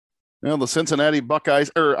Well, the Cincinnati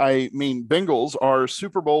Bengals are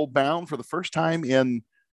Super Bowl bound for the first time in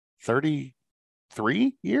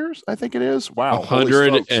 33 years, I think it is. Wow, holy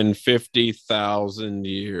smokes. 150,000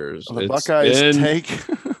 years. The It's Buckeyes been take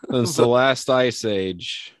since the the last ice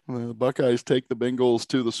age. The Buckeyes take the Bengals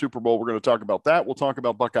to the Super Bowl. We're going to talk about that. We'll talk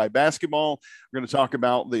about Buckeye basketball. We're going to talk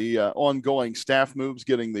about the ongoing staff moves,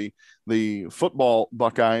 getting the football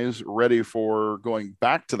Buckeyes ready for going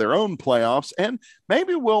back to their own playoffs. And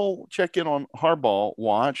maybe we'll check in on Harbaugh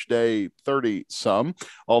watch day 30 some.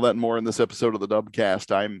 All that and more in this episode of the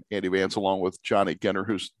Dubcast. I'm Andy Vance along with Johnny Genner,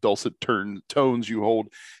 whose dulcet tones you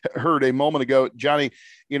heard a moment ago. Johnny,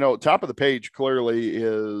 top of the page clearly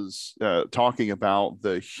is talking about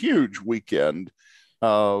the huge weekend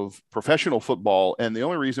of professional football. And the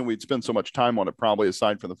only reason we'd spend so much time on it, probably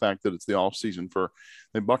aside from the fact that it's the off season for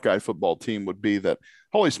the Buckeye football team, would be that,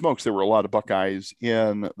 holy smokes, there were a lot of Buckeyes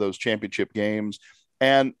in those championship games.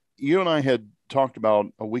 And you and I had talked about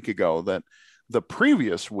a week ago that the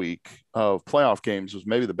previous week of playoff games was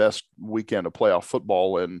maybe the best weekend of playoff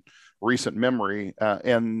football in recent memory.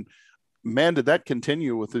 And man, did that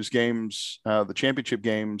continue with those games, the championship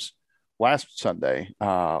games last Sunday.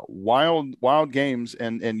 Wild games,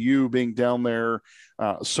 and you being down there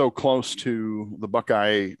so close to the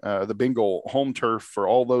the Bengal home turf for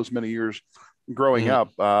all those many years growing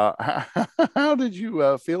up. How did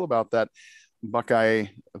you feel about that Buckeye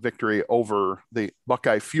victory over the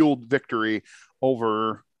Buckeye fueled victory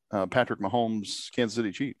over Patrick Mahomes' Kansas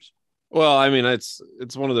City Chiefs? Well, I mean, it's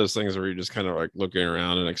one of those things where you're just kind of like looking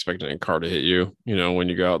around and expecting a car to hit you, when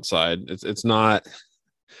you go outside. It's not,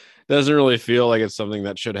 doesn't really feel like it's something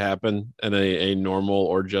that should happen in a normal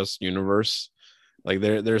or just universe. Like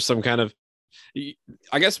there's some kind of,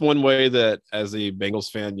 I guess one way that as a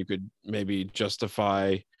Bengals fan, you could maybe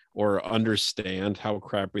justify or understand how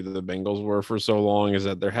crappy the Bengals were for so long is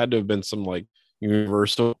that there had to have been some like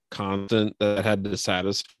universal constant that had to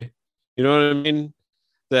satisfy. You know what I mean?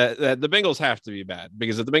 That the Bengals have to be bad,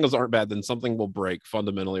 because if the Bengals aren't bad, then something will break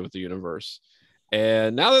fundamentally with the universe.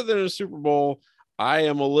 And now that they're in a Super Bowl, I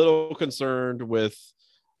am a little concerned with,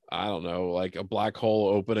 I don't know, like a black hole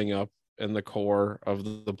opening up in the core of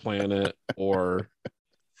the planet, or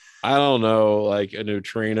I don't know, like a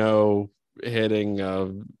neutrino hitting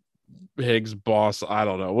Higgs boss. I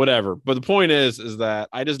don't know, whatever. But the point is that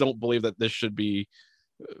I just don't believe that this should be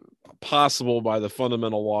possible by the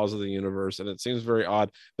fundamental laws of the universe, and it seems very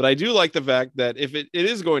odd. But I do like the fact that if it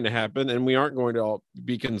is going to happen and we aren't going to all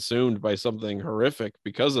be consumed by something horrific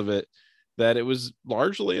because of it, that it was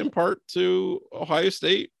largely in part to Ohio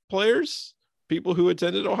State players, people who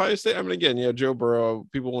attended Ohio State. I mean, again, Joe Burrow,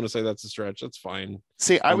 people want to say that's a stretch. That's fine.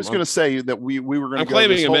 See, I was going to say that we were going to go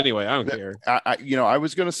claiming him anyway. I don't care. I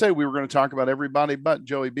was going to say we were going to talk about everybody but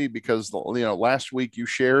Joey B, because last week you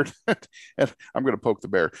shared, and I'm going to poke the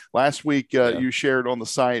bear. Last week you shared on the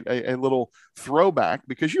site a little throwback,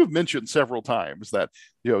 because you have mentioned several times that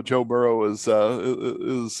Joe Burrow is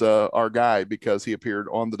our guy because he appeared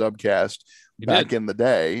on the Dubcast back in the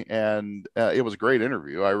day, and it was a great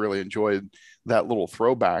interview. I really enjoyed that little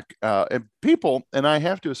throwback. And people, and I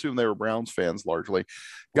have to assume they were Browns fans largely,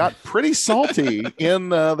 got pretty salty in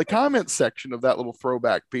the comments section of that little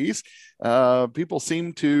throwback piece. People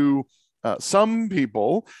seem to, some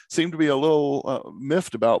people seem to be a little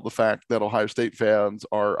miffed about the fact that Ohio State fans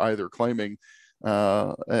are either claiming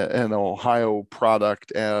an Ohio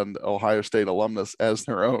product and Ohio State alumnus as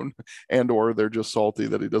their own, and or they're just salty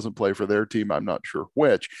that he doesn't play for their team. I'm not sure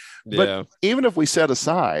which. But even if we set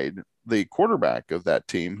aside the quarterback of that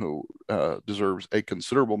team, who deserves a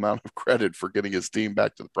considerable amount of credit for getting his team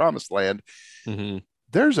back to the promised land,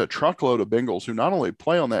 there's a truckload of Bengals who not only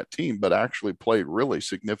play on that team, but actually played really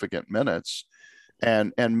significant minutes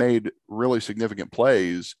and made really significant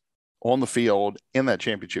plays on the field in that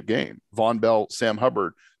championship game. Von Bell, Sam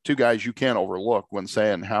Hubbard, two guys you can't overlook when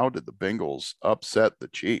saying, how did the Bengals upset the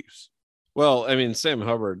Chiefs? Well, I mean, Sam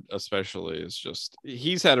Hubbard especially is just,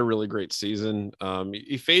 he's had a really great season.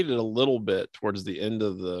 He faded a little bit towards the end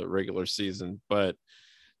of the regular season, but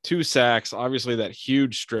 2 sacks, obviously that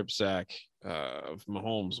huge strip sack of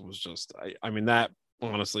Mahomes was just, I mean, that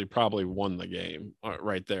honestly probably won the game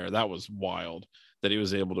right there. That was wild that he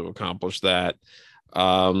was able to accomplish that.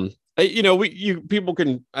 People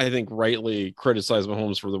can, I think, rightly criticize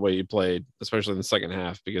Mahomes for the way he played, especially in the second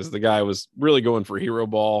half, because the guy was really going for hero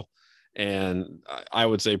ball. And I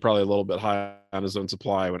would say probably a little bit high on his own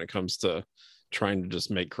supply when it comes to trying to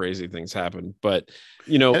just make crazy things happen. But, if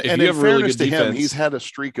you have a really good defense, he's had a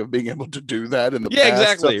streak of being able to do that in the past. Yeah,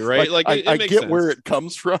 exactly. So, right. I get sense. Where it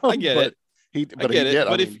comes from. I get it. He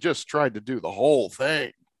just tried to do the whole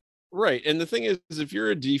thing. Right. And the thing is, if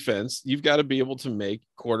you're a defense, you've got to be able to make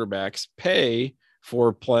quarterbacks pay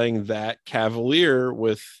for playing that cavalier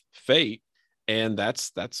with fate. And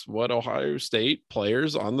that's what Ohio State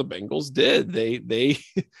players on the Bengals did. They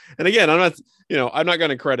and again, I'm not going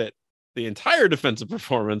to credit the entire defensive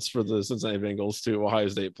performance for the Cincinnati Bengals to Ohio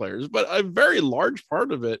State players, but a very large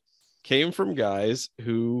part of it came from guys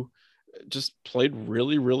who just played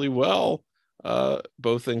really, really well,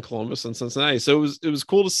 both in Columbus and Cincinnati. So it was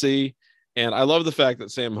cool to see. And I love the fact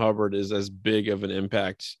that Sam Hubbard is as big of an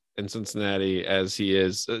impact in Cincinnati as he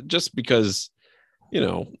is, just because,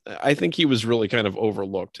 I think he was really kind of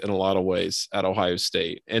overlooked in a lot of ways at Ohio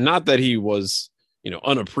State. And not that he was,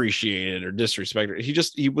 unappreciated or disrespected.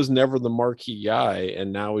 He was never the marquee guy.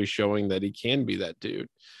 And now he's showing that he can be that dude.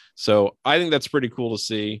 So I think that's pretty cool to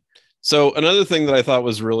see. So another thing that I thought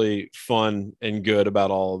was really fun and good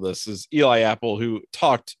about all of this is Eli Apple, who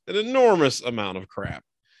talked an enormous amount of crap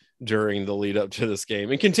during the lead up to this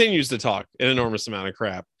game and continues to talk an enormous amount of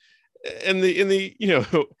crap. In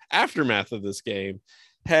the aftermath of this game,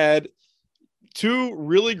 had two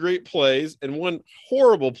really great plays and one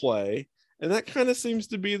horrible play. And that kind of seems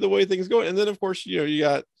to be the way things go. And then, of course, you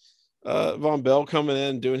got Von Bell coming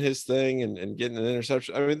in, doing his thing and getting an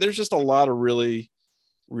interception. I mean, there's just a lot of really,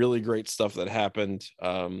 really great stuff that happened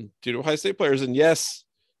due to Ohio State players. And yes,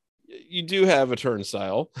 you do have a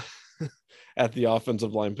turnstile at the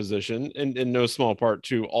offensive line position, and in no small part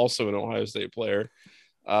to also an Ohio State player.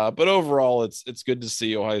 But overall, it's good to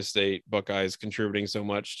see Ohio State Buckeyes contributing so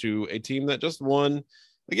much to a team that just won,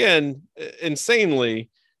 again, insanely,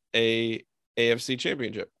 a AFC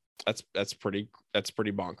championship. That's pretty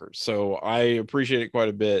bonkers. So I appreciate it quite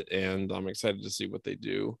a bit, and I'm excited to see what they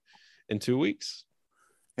do in 2 weeks.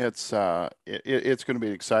 It's going to be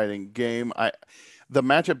an exciting game. The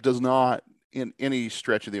matchup does not, in any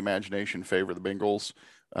stretch of the imagination, favor the Bengals.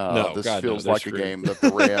 No, this God, feels no, like a game that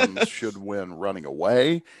the Rams should win running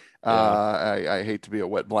away. Yeah. I hate to be a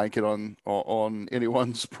wet blanket on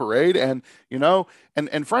anyone's parade, and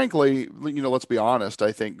and frankly, let's be honest.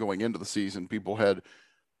 I think going into the season, people had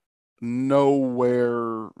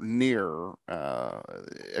nowhere near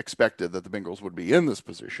expected that the Bengals would be in this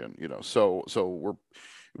position. So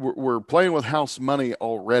we're playing with house money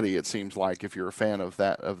already. It seems like, if you're a fan of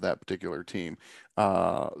that particular team.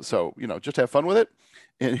 So just have fun with it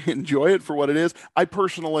and enjoy it for what it is. I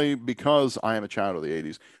personally, because I am a child of the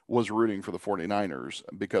 80s, was rooting for the 49ers,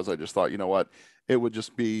 because I just thought, it would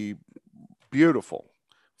just be beautiful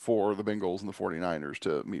for the Bengals and the 49ers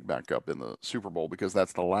to meet back up in the Super Bowl, because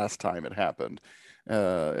that's the last time it happened.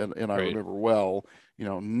 And I Right. remember well,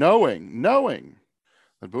 knowing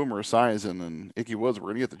that Boomer Esiason and Ickey Woods were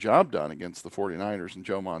going to get the job done against the 49ers, and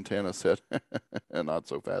Joe Montana said, not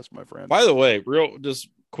so fast, my friend. By the way, real just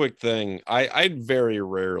quick thing, I very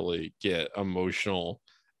rarely get emotional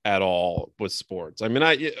at all with sports. I mean,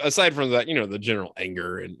 aside from that, the general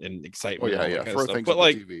anger and excitement. Oh, yeah. Throw things But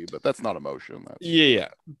at the TV, but that's not emotion. That's yeah.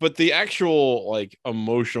 But the actual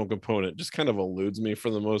emotional component just kind of eludes me for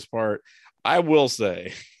the most part. I will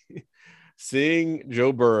say, seeing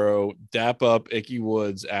Joe Burrow dap up Ickey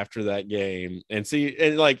Woods after that game and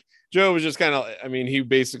Joe was just kind of, he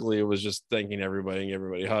basically was just thanking everybody, and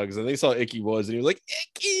everybody hugs. And they saw Ickey Woods and he was like,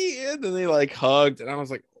 Ickey. And then they hugged. And I was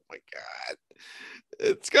like, oh my God,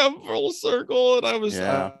 it's come full circle. And I was,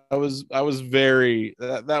 yeah. I was very,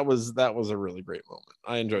 that was a really great moment.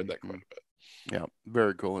 I enjoyed that quite a bit. Yeah,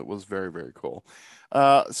 very cool. It was very, very cool.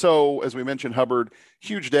 So as we mentioned, Hubbard,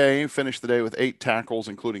 huge day, finished the day with 8 tackles,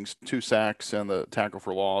 including 2 sacks and the tackle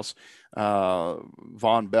for loss.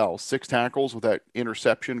 Von Bell, 6 tackles with that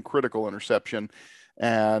interception, critical interception.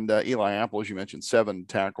 And Eli Apple, as you mentioned, 7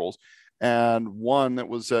 tackles. And one that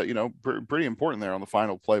was, pretty important there on the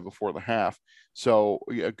final play before the half. So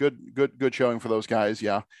yeah, good showing for those guys.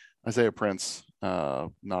 Yeah, Isaiah Prince,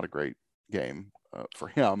 not a great game for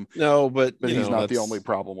him. No, but he's not the only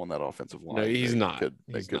problem on that offensive line. No, he's not.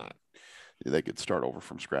 Not. They could start over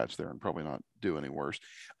from scratch there and probably not do any worse.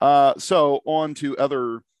 So on to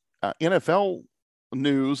other NFL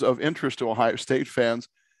news of interest to Ohio State fans.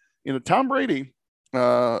 Tom Brady,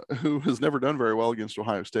 who has never done very well against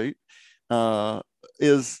Ohio State,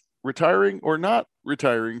 is retiring or not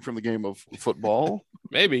retiring from the game of football.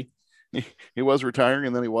 Maybe he was retiring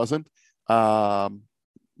and then he wasn't. Kind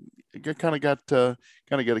of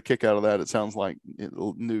got a kick out of that. It sounds like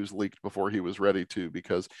news leaked before he was ready to,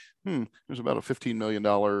 because there's about a $15 million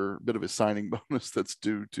bit of his signing bonus that's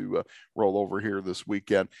due to roll over here this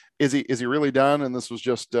weekend. Is he really done? And this was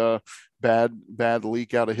just bad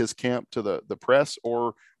leak out of his camp to the press,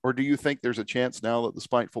 or do you think there's a chance now that the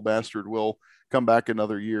spiteful bastard will come back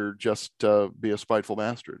another year just be a spiteful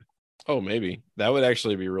bastard? Oh, maybe that would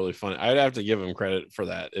actually be really funny. I'd have to give him credit for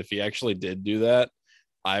that. If he actually did do that,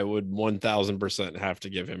 I would 1000% have to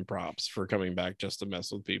give him props for coming back just to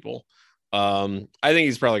mess with people. I think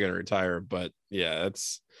he's probably going to retire, but yeah,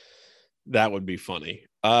 that would be funny.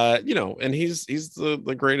 And he's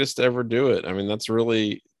the greatest to ever do it. I mean, that's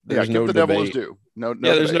really Yeah, there's give no the devil his debate. due. No, no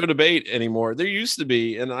Yeah, there's no debate. debate anymore. There used to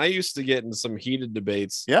be, and I used to get in some heated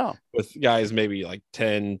debates Yeah. with guys maybe like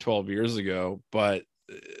 10, 12 years ago, but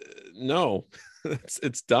no,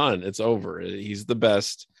 it's done. It's over. He's the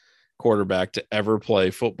best quarterback to ever play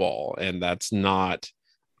football, and that's not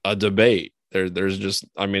a debate. There's just,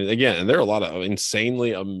 I mean, again, and there are a lot of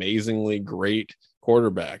insanely, amazingly great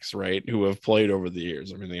quarterbacks, right, who have played over the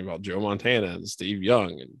years. I mean, think about Joe Montana and Steve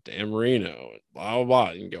Young and Dan Marino and blah blah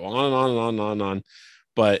blah. You can go on and on and on and on and on,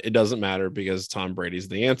 but it doesn't matter because Tom Brady's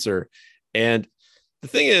the answer. And the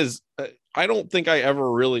thing is, I don't think I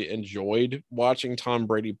ever really enjoyed watching Tom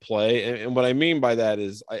Brady play. And what I mean by that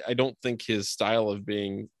is I don't think his style of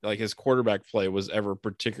being like his quarterback play was ever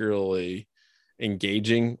particularly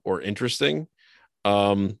engaging or interesting.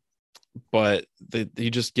 Um, but he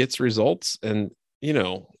just gets results. And,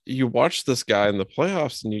 you watch this guy in the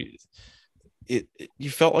playoffs and you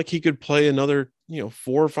felt like he could play another, 4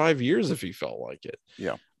 or 5 years if he felt like it.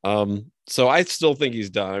 Yeah. So I still think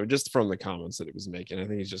he's done. I mean, just from the comments that he was making, I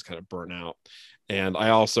think he's just kind of burnt out. And I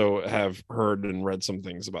also have heard and read some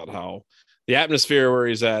things about how the atmosphere where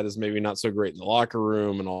he's at is maybe not so great in the locker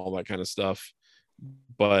room and all that kind of stuff.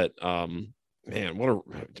 But man,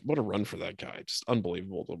 what a run for that guy. Just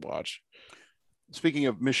unbelievable to watch. Speaking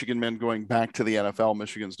of Michigan men going back to the NFL,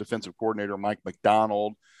 Michigan's defensive coordinator, Mike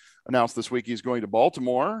McDonald, announced this week he's going to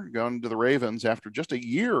Baltimore, going to the Ravens after just a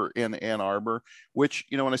year in Ann Arbor, which,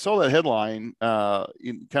 when I saw that headline,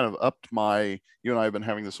 it kind of upped you and I have been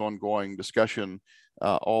having this ongoing discussion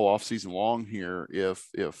all off season long here. If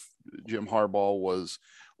Jim Harbaugh was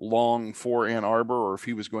long for Ann Arbor, or if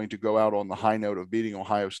he was going to go out on the high note of beating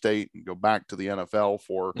Ohio State and go back to the NFL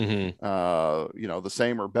for, the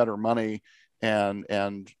same or better money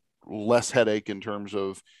and less headache in terms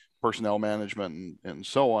of personnel management and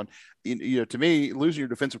so on. To me, losing your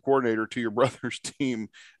defensive coordinator to your brother's team,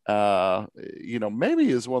 maybe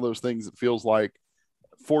is one of those things that feels like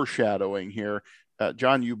foreshadowing here.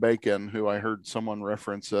 John U. Bacon, who I heard someone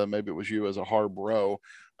reference, maybe it was you, as a Harborough,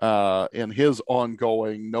 in his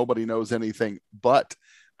ongoing nobody knows anything but,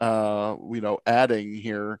 adding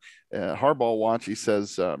here, Harbaugh watch, he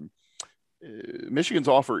says, Michigan's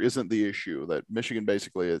offer isn't the issue. That Michigan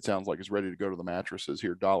basically, it sounds like, is ready to go to the mattresses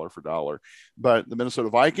here, dollar for dollar. But the Minnesota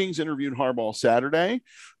Vikings interviewed Harbaugh Saturday.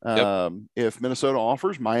 Yep. If Minnesota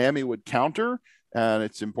offers, Miami would counter. And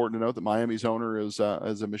it's important to note that Miami's owner is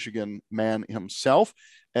a Michigan man himself.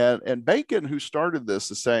 And Bacon, who started this,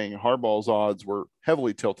 is saying Harbaugh's odds were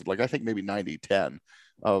heavily tilted, like I think maybe 90-10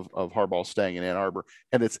 of Harbaugh staying in Ann Arbor.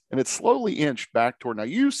 And it's slowly inched back toward, now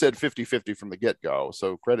you said 50-50 from the get-go.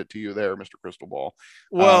 So credit to you there, Mr. Crystal Ball.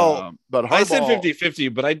 Well, but Harbaugh, I said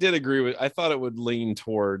 50-50, but I did agree I thought it would lean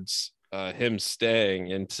towards him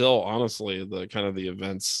staying until, honestly, the kind of the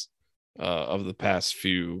events of the past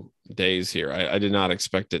few days here. I did not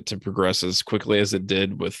expect it to progress as quickly as it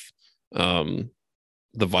did with the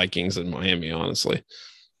Vikings and Miami, honestly.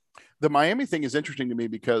 The Miami thing is interesting to me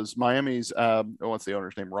because Miami's, what's the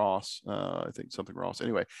owner's name? Ross, I think something Ross.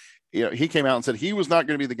 Anyway, he came out and said he was not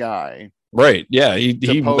going to be the guy. Right. Yeah.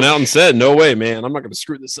 He went out and said, no way, man, I'm not going to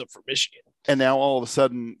screw this up for Michigan. And now all of a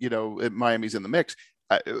sudden, Miami's in the mix.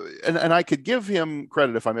 And I could give him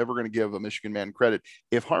credit if I'm ever going to give a Michigan man credit.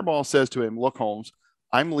 If Harbaugh says to him, look, Holmes,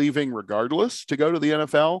 I'm leaving regardless to go to the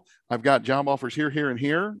NFL. I've got job offers here, here, and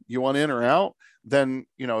here. You want in or out? Then,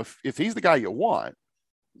 if he's the guy you want,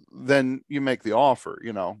 then you make the offer,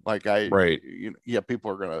 right.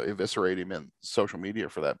 People are going to eviscerate him in social media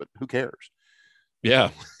for that, but who cares?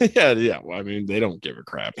 Yeah. Yeah. Well, I mean, they don't give a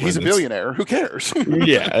crap. He's a billionaire. Who cares?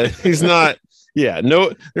 Yeah. He's not. Yeah.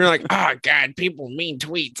 No, they're like, oh, God, people mean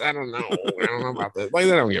tweets. I don't know about that. Like,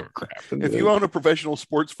 they don't give a crap. If you own a professional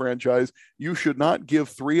sports franchise, you should not give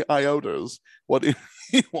 3 iotas what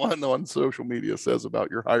anyone on social media says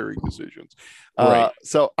about your hiring decisions. Right.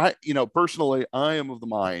 So personally, I am of the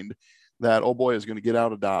mind that old boy is going to get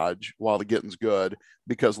out of Dodge while the getting's good,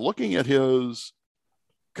 because looking at his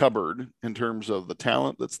cupboard in terms of the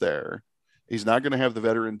talent that's there, he's not going to have the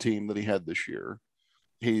veteran team that he had this year.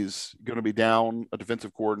 He's going to be down a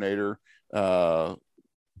defensive coordinator, Josh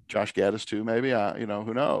Gaddis too, maybe.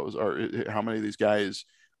 Who knows? Or how many of these guys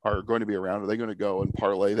are going to be around? Are they going to go and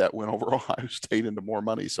parlay that win over Ohio State into more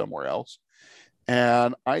money somewhere else?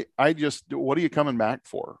 And what are you coming back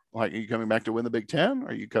for? Like, are you coming back to win the Big Ten?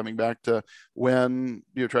 Are you coming back to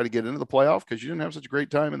try to get into the playoff? Because you didn't have such a great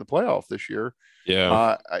time in the playoff this year.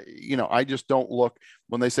 Yeah. I just don't look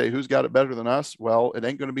when they say who's got it better than us. Well, it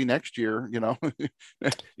ain't going to be next year.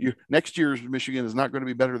 Next year's Michigan is not going to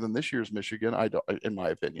be better than this year's Michigan. I don't, in my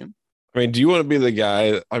opinion. I mean, do you want to be the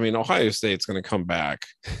guy? I mean, Ohio State's going to come back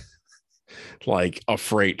like a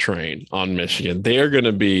freight train on Michigan. They are going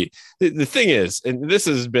to be the thing is, and this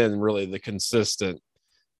has been really the consistent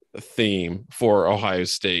theme for Ohio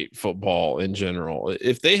State football in general.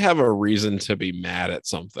 If they have a reason to be mad at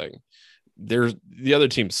something, the other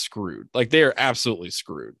team's screwed. Like, they are absolutely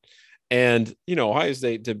screwed. And, Ohio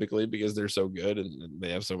State typically, because they're so good and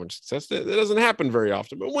they have so much success, it doesn't happen very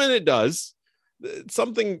often. But when it does,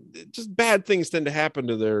 just bad things tend to happen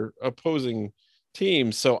to their opposing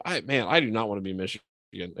teams. So I do not want to be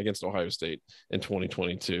Michigan against Ohio State in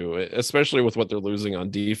 2022, especially with what they're losing on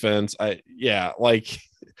defense. I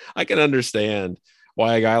can understand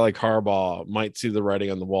why a guy like Harbaugh might see the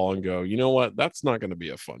writing on the wall and go, you know what, that's not going to be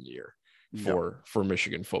a fun year for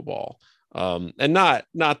Michigan football. And not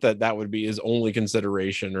that would be his only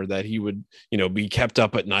consideration, or that he would, be kept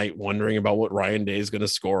up at night wondering about what Ryan Day is going to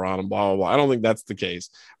score on him, blah, blah, blah. I don't think that's the case.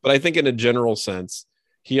 But I think in a general sense,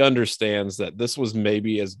 he understands that this was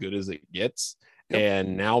maybe as good as it gets. Yep.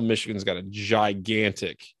 And now Michigan's got a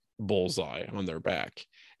gigantic bullseye on their back.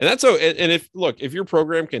 And that's so. And if your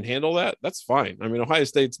program can handle that, that's fine. I mean, Ohio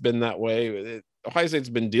State's been that way. Ohio State's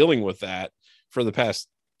been dealing with that for the past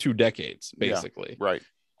 2 decades, basically. Yeah, right.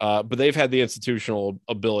 But they've had the institutional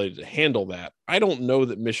ability to handle that. I don't know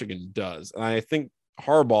that Michigan does. And I think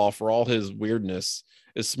Harbaugh, for all his weirdness,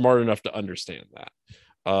 is smart enough to understand that.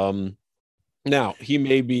 Now, he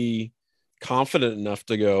may be confident enough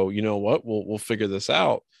to go, you know what, we'll figure this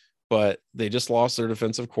out. But they just lost their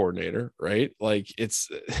defensive coordinator, right? Like,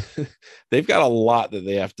 they've got a lot that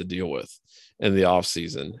they have to deal with in the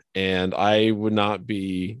offseason. And I would not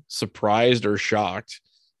be surprised or shocked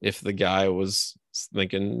if the guy was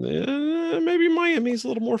thinking maybe Miami's a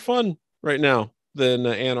little more fun right now than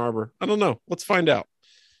Ann Arbor. I don't know. Let's find out.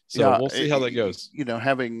 So we'll see how that goes.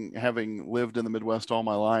 Having lived in the Midwest all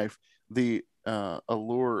my life, the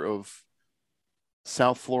allure of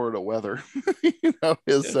South Florida weather,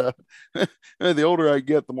 is the older I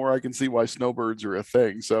get, the more I can see why snowbirds are a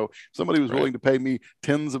thing. So if somebody was willing to pay me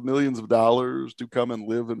tens of millions of dollars to come and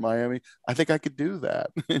live in Miami, I think I could do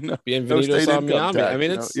that. Bienvenidos a Miami. I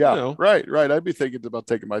mean, it's right. I'd be thinking about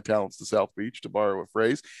taking my talents to South Beach, to borrow a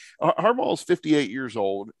phrase. Harbaugh's 58 years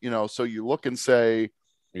old, so you look and say,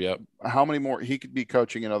 yep, how many more he could be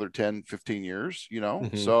coaching another 10, 15 years,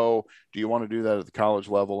 Mm-hmm. So do you want to do that at the college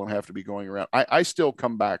level and have to be going around? I still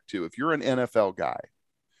come back to, if you're an NFL guy,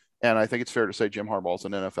 and I think it's fair to say Jim Harbaugh's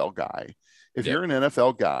an NFL guy. If you're an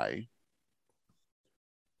NFL guy,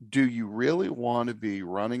 do you really want to be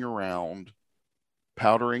running around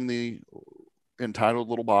powdering the entitled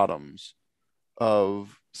little bottoms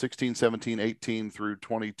of 16, 17, 18 through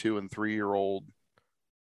 22 and 3-year-old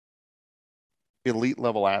elite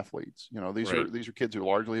level athletes? These are kids who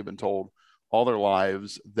largely have been told all their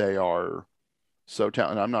lives they are so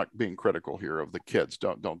talented. I'm not being critical here of the kids.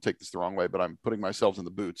 Don't take this the wrong way, but I'm putting myself in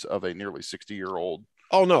the boots of a nearly 60-year-old.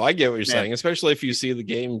 Oh no, I get what you're saying, especially if you see the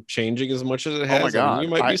game changing as much as it has. Oh my God. You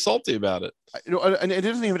might be salty about it. And it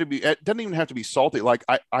doesn't even have to be salty. Like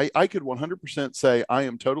I could 100% say I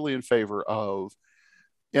am totally in favor of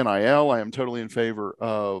NIL. I am totally in favor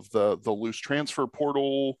of the loose transfer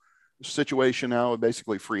portal situation now,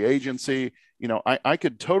 basically free agency. I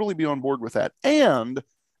could totally be on board with that, and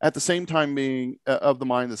at the same time being of the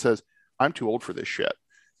mind that says I'm too old for this shit,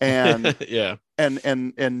 and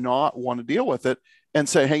and not want to deal with it, and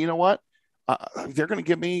say, hey, you know what, they're going to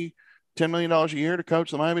give me $10 million a year to coach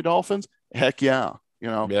the Miami Dolphins. Heck yeah.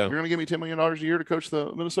 You're going to give me $10 million a year to coach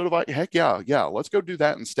the Minnesota Vikings. Heck yeah, let's go do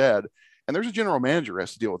that instead. And there's a general manager who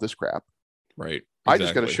has to deal with this crap, right? Exactly. I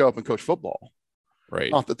just got to show up and coach football. Right.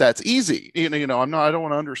 Not that that's easy. I don't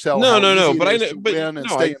want to undersell. No. But I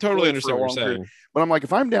totally understand what you're saying. But I'm like,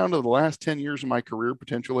 if I'm down to the last 10 years of my career,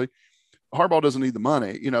 potentially, Harbaugh doesn't need the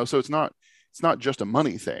money, so it's not just a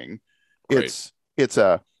money thing. It's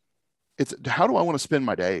how do I want to spend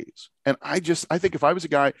my days? And I think if I was a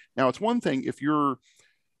guy, now it's one thing if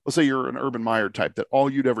let's say you're an Urban Meyer type, that all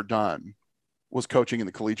you'd ever done was coaching in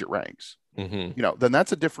the collegiate ranks, then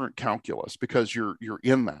that's a different calculus because you're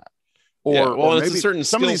in that. Or maybe it's a certain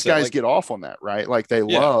some of these guys get off on that, right? Like they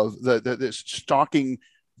love the stalking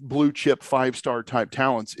blue chip 5-star type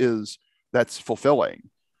talents that's fulfilling.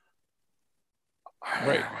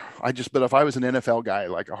 Right. But if I was an NFL guy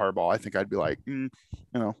like a Harbaugh, I think I'd be like,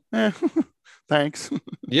 Thanks.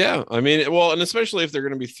 Yeah, I mean, well, and especially if they're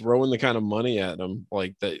going to be throwing the kind of money at them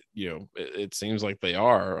like that, it seems like they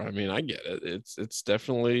are. I mean, I get it. It's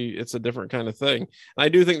definitely it's a different kind of thing. And I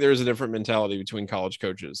do think there's a different mentality between college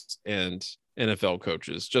coaches and NFL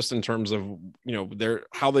coaches, just in terms of their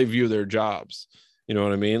how they view their jobs. You know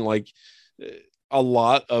what I mean? Like a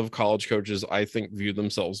lot of college coaches, I think, view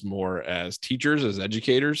themselves more as teachers, as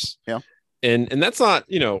educators. Yeah. And that's not,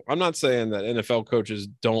 I'm not saying that NFL coaches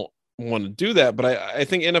don't want to do that, but I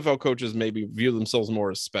think NFL coaches maybe view themselves more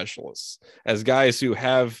as specialists, as guys who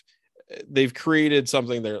they've created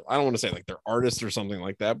something there. I don't want to say like they're artists or something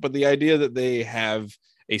like that, but the idea that they have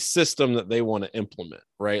a system that they want to implement,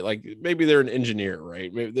 right? Like maybe they're an engineer,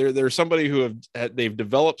 right? Maybe they're somebody who they've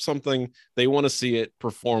developed something, they want to see it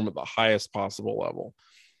perform at the highest possible level.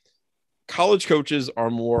 College coaches are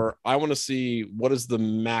more, I want to see what is the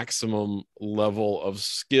maximum level of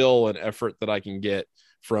skill and effort that I can get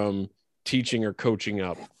from teaching or coaching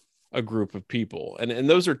up a group of people. And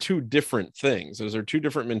those are two different things. Those are two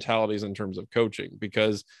different mentalities in terms of coaching,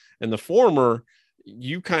 because in the former,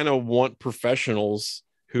 you kind of want professionals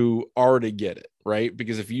who already get it, right?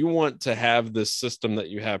 Because if you want to have this system that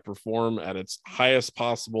you have perform at its highest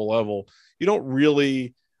possible level, you don't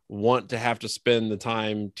really want to have to spend the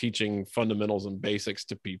time teaching fundamentals and basics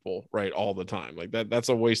to people, right, all the time. Like that's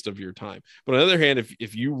a waste of your time. But on the other hand,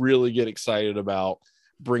 if you really get excited about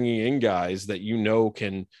bringing in guys that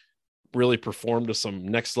can really perform to some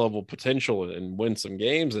next level potential and win some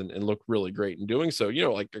games and look really great in doing so,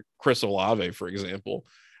 like Chris Olave, for example,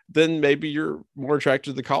 then maybe you're more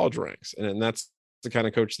attracted to the college ranks. And that's the kind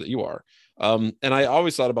of coach that you are. And I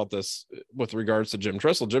always thought about this with regards to Jim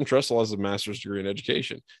Tressel. Jim Tressel has a master's degree in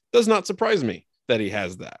education. Does not surprise me that he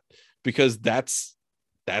has that, because that's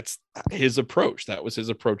his approach. That was his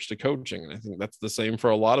approach to coaching. And I think that's the same for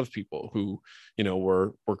a lot of people who,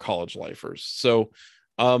 were college lifers. So,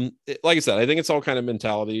 like I said, I think it's all kind of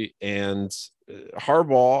mentality, and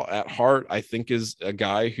Harbaugh at heart, I think, is a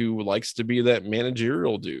guy who likes to be that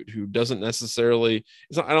managerial dude who doesn't necessarily,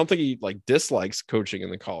 I don't think he dislikes coaching in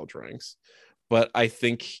the college ranks, but I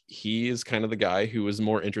think he is kind of the guy who is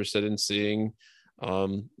more interested in seeing,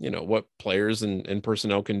 what players and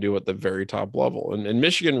personnel can do at the very top level. And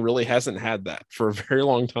Michigan really hasn't had that for a very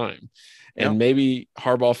long time. And maybe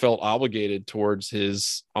Harbaugh felt obligated towards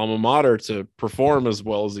his alma mater to perform as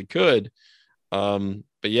well as he could.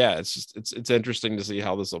 But yeah, it's interesting to see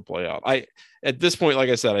how this will play out. At this point,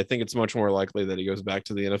 like I said, I think it's much more likely that he goes back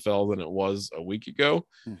to the NFL than it was a week ago.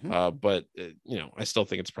 Mm-hmm. But I still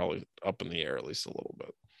think it's probably up in the air at least a little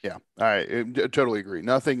bit. Yeah, I totally agree.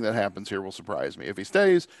 Nothing that happens here will surprise me. If he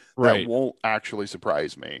stays, right, that won't actually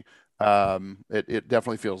surprise me. It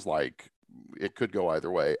definitely feels like it could go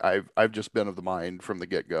either way. I've just been of the mind from the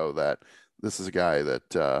get-go that this is a guy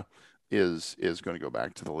that is going to go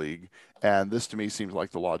back to the league, and this to me seems like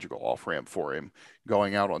the logical off-ramp for him,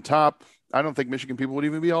 going out on top. I don't think Michigan people would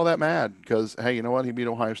even be all that mad, because, hey, you know what? He beat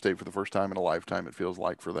Ohio State for the first time in a lifetime, it feels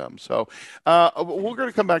like, for them. So we're going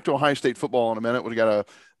to come back to Ohio State football in a minute. We've got a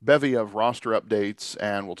bevy of roster updates,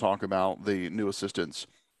 and we'll talk about the new assistants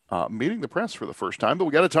meeting the press for the first time. But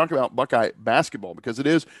we got to talk about Buckeye basketball, because it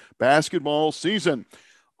is basketball season.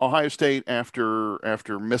 Ohio State, after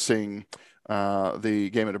missing the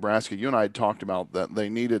game at Nebraska, you and I had talked about that they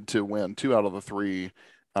needed to win 2 out of the 3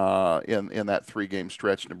 in that 3-game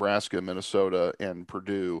stretch: Nebraska, Minnesota, and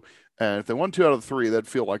Purdue. And if they won 2 out of the 3, that'd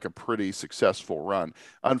feel like a pretty successful run.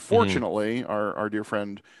 Unfortunately, our dear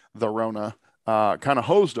friend the Rona kind of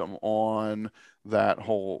hosed them on that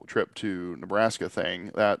whole trip to Nebraska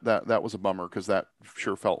thing. That was a bummer, because that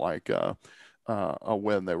sure felt like a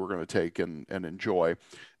win they were going to take and enjoy.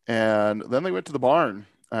 And then they went to the barn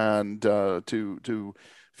and to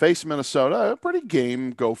face Minnesota, a pretty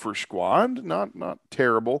game Gopher squad, not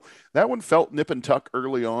terrible. That one felt nip and tuck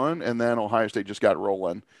early on, and then Ohio State just got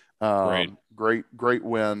rolling. Right. Great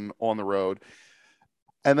win on the road,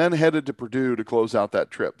 and then headed to Purdue to close out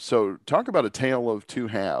that trip. So talk about a tale of two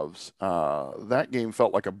halves. That game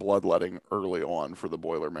felt like a bloodletting early on for the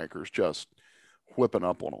Boilermakers, just whipping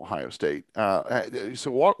up on Ohio State.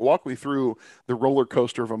 So walk me through the roller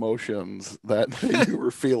coaster of emotions that you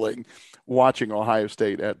were feeling watching Ohio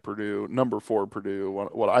State at Purdue, number 4 Purdue,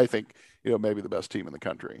 what I think, maybe the best team in the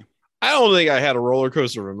country. I don't think I had a roller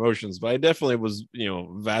coaster of emotions, but I definitely was,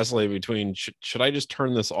 vacillating between should I just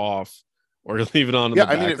turn this off or leave it on in the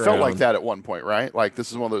background. It felt like that at one point, right? Like, this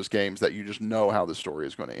is one of those games that you just know how the story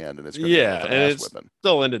is going to end, and it's going to end with an ass whipping.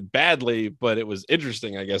 Still ended badly, but it was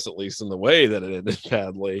interesting, I guess, at least in the way that it ended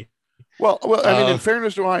badly. Well, I mean, in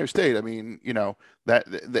fairness to Ohio State, I mean,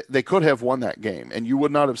 that they could have won that game, and you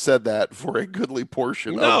would not have said that for a goodly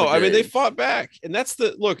portion of the No, I mean, they game. fought back. And that's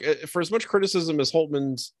the look, for as much criticism as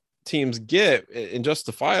Holtman's teams get, and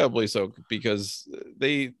justifiably so, because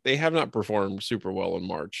they have not performed super well in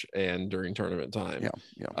March and during tournament time.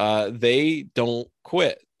 They don't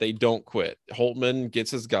quit. They don't quit. Holtman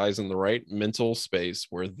gets his guys in the right mental space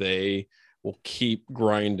where they will keep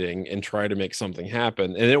grinding and try to make something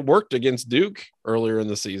happen. And it worked against Duke earlier in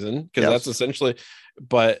the season, because that's essentially,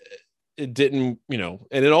 but it didn't, and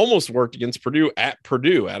it almost worked against Purdue at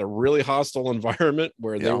a really hostile environment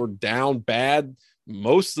where they were down bad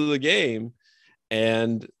most of the game,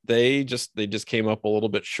 and they just came up a little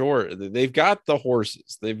bit short. They've got the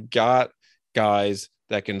horses, they've got guys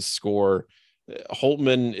that can score.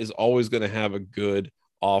 Holtman is always going to have a good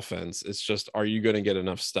offense. It's just, are you going to get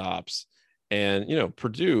enough stops? And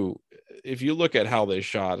Purdue, if you look at how they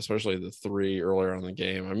shot, especially the three earlier on in the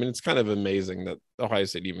game, I mean, it's kind of amazing that Ohio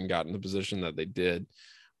State even got in the position that they did.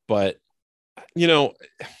 But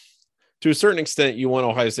to a certain extent, you want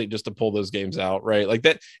Ohio State just to pull those games out, right? Like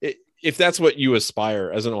that, if that's what you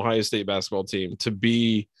aspire as an Ohio State basketball team, to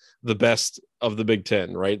be the best of the Big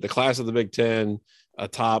Ten, right? The class of the Big Ten, a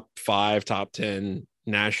top 5, top 10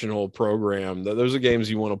 national program, those are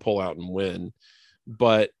games you want to pull out and win.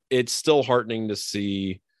 But it's still heartening to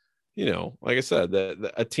see, like I said,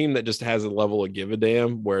 a team that just has a level of give a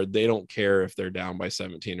damn, where they don't care if they're down by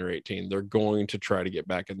 17 or 18. They're going to try to get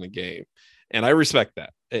back in the game. And I respect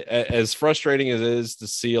that. As frustrating as it is to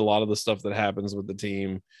see a lot of the stuff that happens with the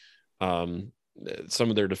team, some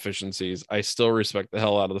of their deficiencies, I still respect the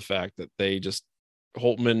hell out of the fact that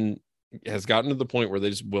Holtman has gotten to the point where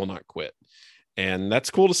they just will not quit. And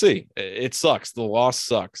that's cool to see. It sucks. The loss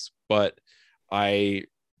sucks, but I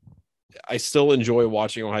still enjoy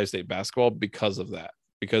watching Ohio State basketball because of that,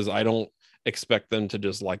 because I don't expect them to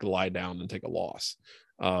just like lie down and take a loss.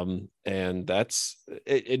 And that's,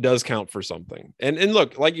 it does count for something. And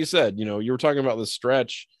look, like you said, you were talking about the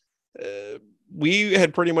stretch. We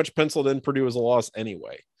had pretty much penciled in Purdue as a loss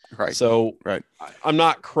anyway. Right. So right. I'm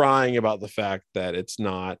not crying about the fact that it's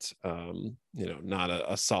not, not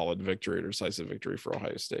a solid victory or decisive victory for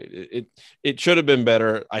Ohio State. It should have been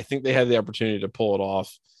better. I think they had the opportunity to pull it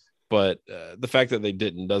off, but the fact that they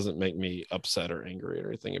didn't doesn't make me upset or angry or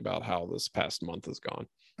anything about how this past month has gone.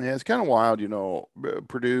 Yeah, it's kind of wild.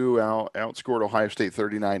 Purdue outscored Ohio State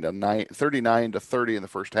 39 to 30 in the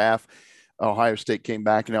first half. Ohio State came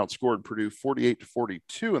back and outscored Purdue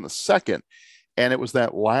 48-42 in the second. And it was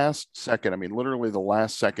that last second, I mean, literally the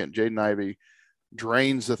last second, Jaden Ivey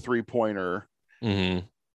drains the three-pointer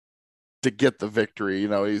to get the victory.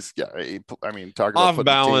 Talk about off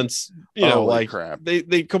balance, crap.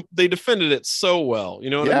 They defended it so well. You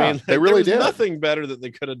know what I mean? Like, they really did. Nothing better that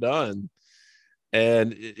they could have done.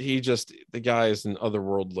 And the guy is an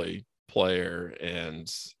otherworldly player. And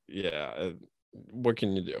what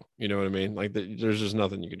can you do? You know what I mean? Like, there's just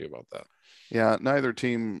nothing you can do about that. Yeah, neither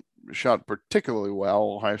team shot particularly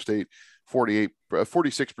well. Ohio State 46%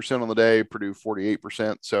 on the day, Purdue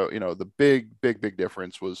 48%. So, the big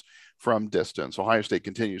difference was from distance. Ohio State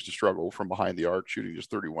continues to struggle from behind the arc, shooting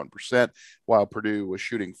just 31%, while Purdue was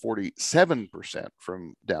shooting 47%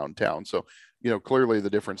 from downtown. So, clearly the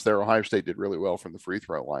difference there. Ohio State did really well from the free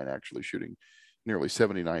throw line, actually shooting nearly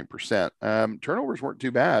 79%. Turnovers weren't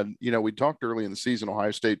too bad. We talked early in the season,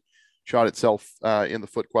 Ohio State shot itself in the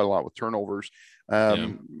foot quite a lot with turnovers.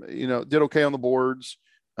 Did okay on the boards,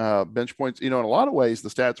 bench points. In a lot of ways, the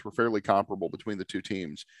stats were fairly comparable between the two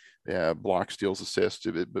teams. Block, steals, assists,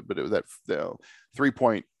 but it was that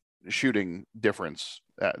 3-point shooting difference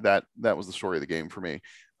that was the story of the game for me.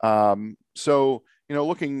 So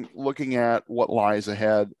looking at what lies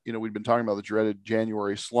ahead, we've been talking about the dreaded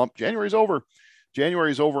January slump. January's over,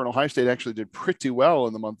 and Ohio State actually did pretty well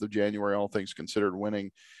in the month of January, all things considered,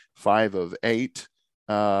 winning 5 of 8.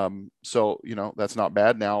 So that's not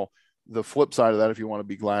bad. Now, the flip side of that, if you want to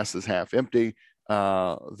be glasses half empty,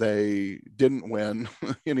 they didn't win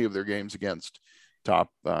any of their games against top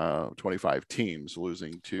 25 teams,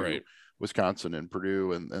 losing to Wisconsin and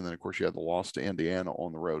Purdue. And then, of course, you had the loss to Indiana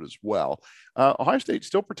on the road as well. Ohio State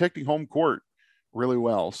still protecting home court really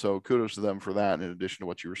well. So kudos to them for that. In addition to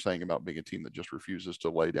what you were saying about being a team that just refuses to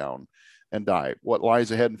lay down and die. What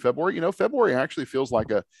lies ahead in February? February actually feels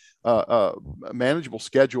like a manageable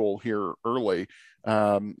schedule here early.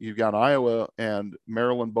 You've got Iowa and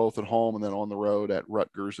Maryland both at home, and then on the road at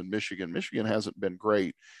Rutgers and Michigan. Michigan hasn't been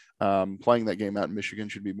great. Playing that game out in Michigan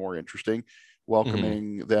should be more interesting.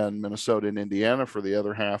 welcoming then Minnesota and Indiana for the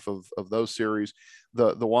other half of those series.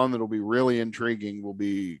 The one that will be really intriguing will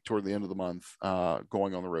be toward the end of the month,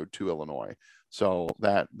 going on the road to Illinois. So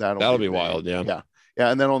that'll be wild. Yeah.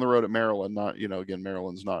 And then on the road at Maryland. Not, again,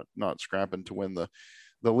 Maryland's not scrapping to win the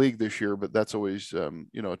league this year, but that's always a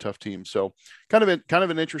tough team. So kind of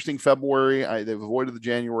an interesting February. They've avoided the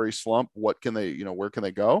January slump. What can they, where can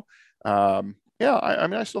they go? I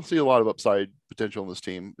mean, I still see a lot of upside potential in this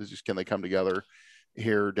team. It's just, can they come together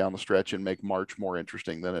here down the stretch and make March more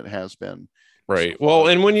interesting than it has been? Right. Well,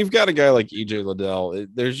 and when you've got a guy like EJ Liddell,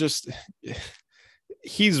 there's just,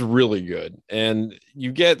 he's really good. And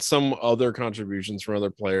you get some other contributions from other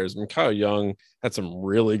players. I mean, Kyle Young had some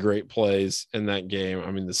really great plays in that game. I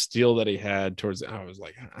mean, the steal that he had I was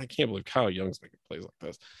like, I can't believe Kyle Young's making plays like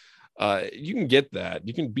this. You can get that.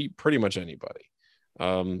 You can beat pretty much anybody.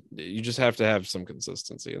 You just have to have some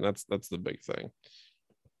consistency, and that's the big thing.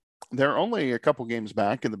 They're only a couple games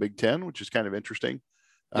back in the Big Ten, which is kind of interesting.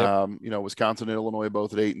 Yep. Wisconsin and Illinois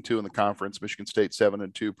both at 8-2 in the conference. Michigan State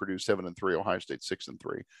 7-2, Purdue 7-3, Ohio State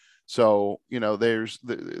 6-3. So there's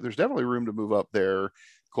definitely room to move up there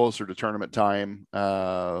closer to tournament time,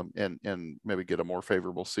 and maybe get a more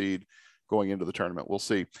favorable seed going into the tournament. We'll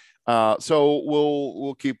see. So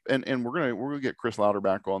we'll keep, and we're gonna get Chris Lauder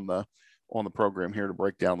back on the program here to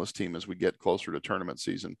break down this team as we get closer to tournament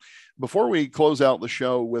season. Before we close out the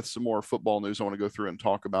show with some more football news, I want to go through and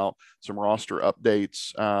talk about some roster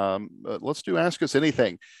updates. Let's do Ask Us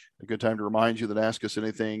Anything. A good time to remind you that Ask Us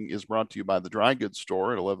Anything is brought to you by the Dry Goods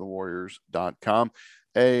Store at 11warriors.com.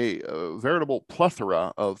 A veritable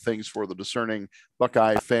plethora of things for the discerning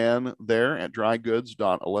Buckeye fan there at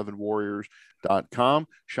drygoods.11warriors.com.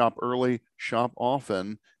 Shop early, shop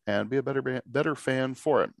often, and be a better fan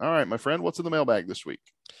for it. All right, my friend, what's in the mailbag this week?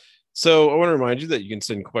 So I want to remind you that you can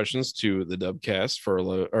send questions to the Dubcast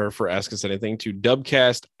for Ask Us Anything to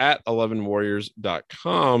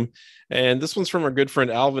dubcast@11warriors.com. And this one's from our good friend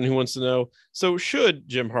Alvin, who wants to know, so should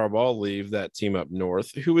Jim Harbaugh leave that team up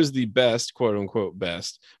north, who is the best, quote unquote,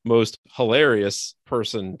 best, most hilarious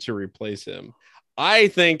person to replace him? I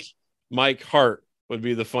think Mike Hart would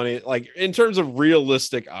be the funny, like in terms of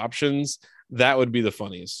realistic options, that would be the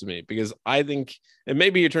funniest to me, because I think, and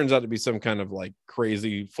maybe it turns out to be some kind of like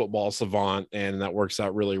crazy football savant and that works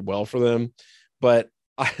out really well for them. But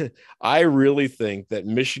I really think that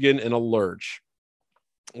Michigan in a lurch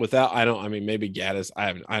without, maybe Gaddis,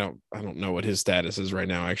 I don't know what his status is right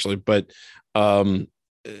now actually, but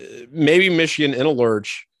maybe Michigan in a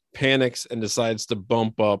lurch panics and decides to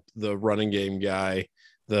bump up the running game guy,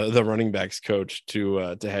 the running backs coach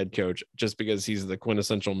to head coach, just because he's the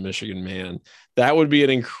quintessential Michigan man. That would be an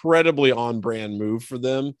incredibly on brand move for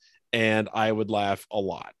them. And I would laugh a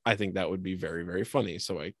lot. I think that would be very, very funny.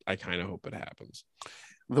 So I kind of hope it happens.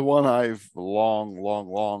 The one I've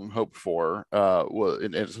long hoped for,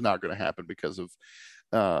 and it's not going to happen because of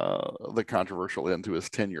the controversial end to his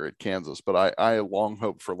tenure at Kansas, but I long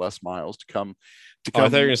hoped for Les Miles to come. I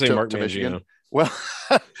thought you were going to say Mark to Michigan. Mangino. Well,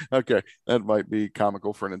 okay, that might be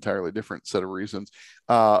comical for an entirely different set of reasons.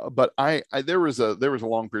 But there was a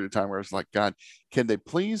long period of time where I was like, God, can they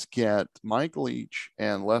please get Mike Leach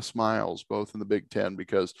and Les Miles both in the Big Ten?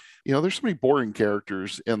 Because there's so many boring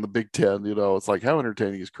characters in the Big Ten. It's like, how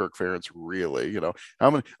entertaining is Kirk Ferentz really?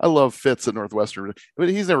 I love Fitz at Northwestern, but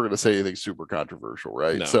he's never going to say anything super controversial,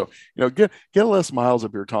 right? No. So get Les Miles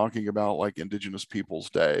up here talking about like Indigenous Peoples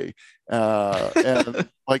Day, and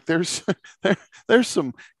like there's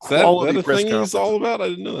some quality that press thing he's all about. I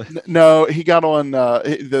didn't know that. No, he got on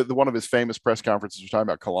the one of his famous press conferences was talking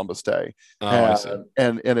about Columbus Day.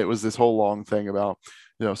 And it was this whole long thing about,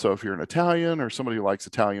 so if you're an Italian or somebody who likes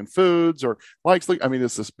Italian foods or likes,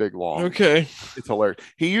 it's this big long. Okay. It's hilarious.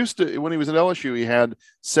 He used to, when he was at LSU, he had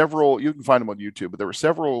several, you can find them on YouTube, but there were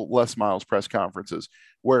several Les Miles press conferences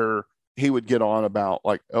where he would get on about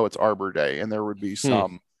like, oh, it's Arbor Day. And there would be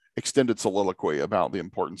some extended soliloquy about the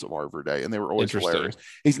importance of Arbor Day. And they were always hilarious.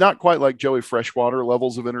 He's not quite like Joey Freshwater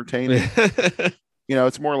levels of entertaining.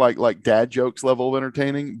 It's more like dad jokes level of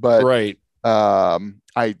entertaining, but right.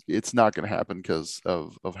 It's not going to happen because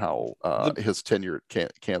of how his tenure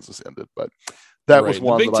at Kansas ended. But that was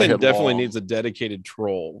one. The Big Ten definitely needs a dedicated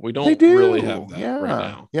troll. We don't really have that right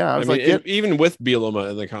now. Yeah, even with Bielema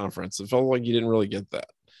in the conference, it felt like you didn't really get that.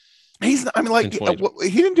 He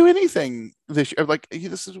didn't do anything this year.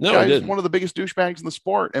 This is one of the biggest douchebags in the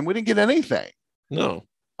sport, and we didn't get anything. No.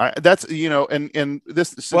 That's and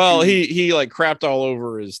this. Well, he like crapped all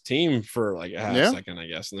over his team for like a half second, I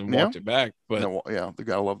guess, and then walked it back. But they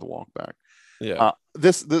gotta love the walk back. Yeah.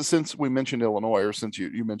 This since we mentioned Illinois, or since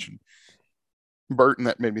you mentioned Burton,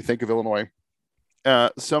 that made me think of Illinois.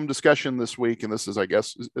 some discussion this week, and this is, I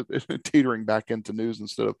guess, teetering back into news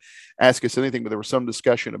instead of Ask Us Anything, but there was some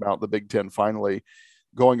discussion about the Big Ten finally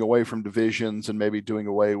going away from divisions and maybe doing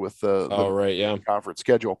away with the conference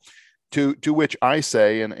schedule. To which I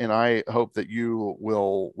say, and I hope that you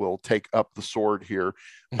will take up the sword here.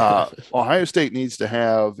 Ohio State needs to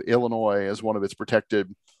have Illinois as one of its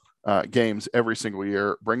protected games every single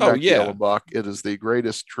year. Bring back the Yellow Buck. It is the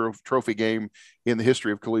greatest trophy game in the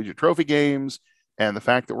history of collegiate trophy games. And the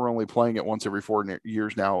fact that we're only playing it once every 4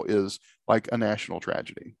 years now is like a national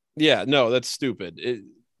tragedy. Yeah, no, that's stupid.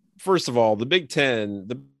 First of all, the Big Ten,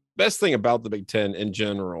 the best thing about the Big Ten in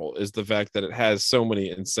general is the fact that it has so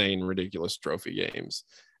many insane, ridiculous trophy games.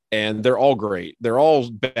 And they're all great. They're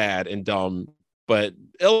all bad and dumb. But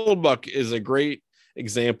Buck is a great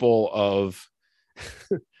example of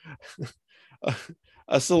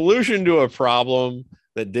a solution to a problem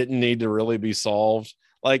that didn't need to really be solved.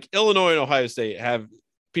 Like Illinois and Ohio State have,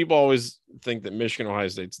 people always think that Michigan, Ohio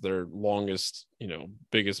State's their longest,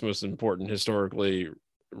 biggest, most important historically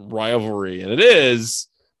rivalry. And it is,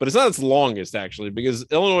 but it's not its longest actually, because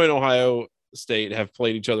Illinois and Ohio State have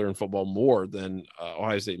played each other in football more than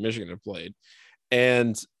Ohio State and Michigan have played.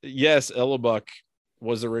 And yes, Buck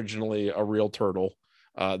was originally a real turtle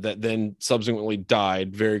that then subsequently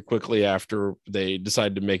died very quickly after they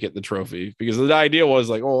decided to make it the trophy, because the idea was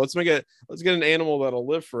like, oh, let's get an animal that'll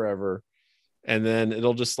live forever, and then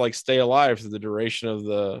it'll just like stay alive for the duration of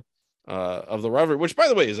the rivalry, which by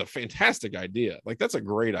the way is a fantastic idea. Like that's a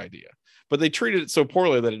great idea, but they treated it so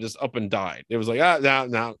poorly that it just up and died. It was like,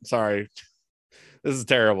 no, sorry, this is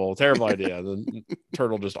terrible idea. The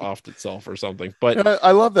turtle just offed itself or something. But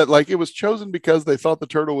I love that. Like it was chosen because they thought the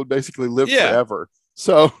turtle would basically live forever.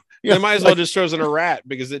 So they might as well just chosen a rat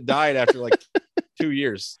because it died after like 2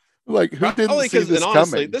 years. Like who didn't see this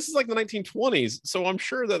honestly, coming? This is like the 1920s. So I'm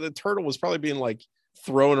sure that the turtle was probably being like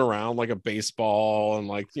thrown around like a baseball and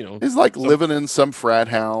like, he's like living in some frat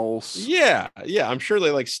house. Yeah. I'm sure they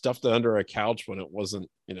like stuffed it under a couch when it wasn't,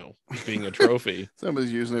 being a trophy.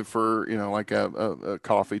 Somebody's using it for, like a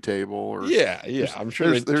coffee table or I'm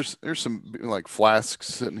sure there's some like flasks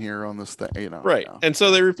sitting here on this thing, right. And so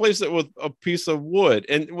they replaced it with a piece of wood.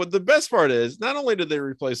 And what the best part is, not only did they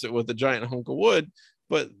replace it with a giant hunk of wood,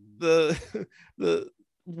 but the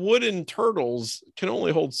wooden turtles can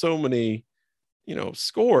only hold so many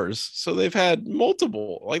scores. So they've had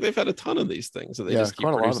multiple, like they've had a ton of these things that they just keep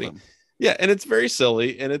producing. Yeah. And it's very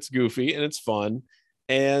silly and it's goofy and it's fun.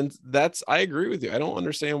 And I agree with you. I don't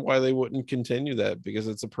understand why they wouldn't continue that, because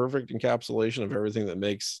it's a perfect encapsulation of everything that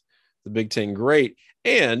makes the Big Ten great.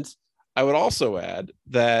 And I would also add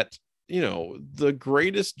that, the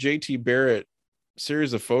greatest JT Barrett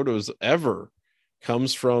series of photos ever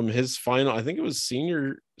comes from his final, I think it was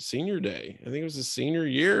senior day. I think it was his senior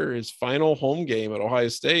year, his final home game at Ohio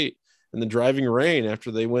State in the driving rain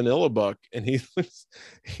after they win Buck. And he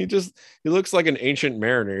looks like an ancient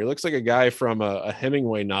mariner. He looks like a guy from a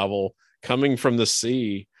Hemingway novel coming from the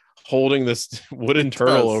sea, holding this wooden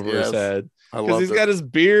turtle over his head. Because he's got his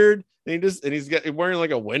beard and he's wearing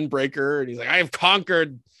like a windbreaker, and he's like, I've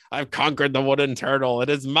conquered the wooden turtle. It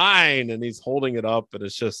is mine. And he's holding it up, and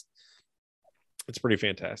it's pretty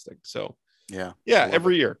fantastic. So yeah,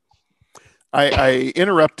 every year. I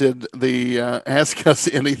interrupted the Ask Us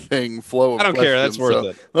Anything flow of I don't care. That's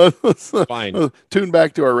worth it. Fine. Tune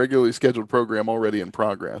back to our regularly scheduled program already in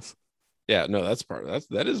progress. Yeah, no, that's part of that.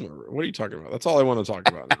 That is what are you talking about? That's all I want to talk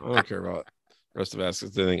about. I don't care about the rest of Ask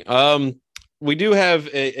Us Anything. We do have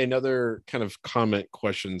another kind of comment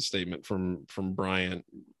question statement from Brian.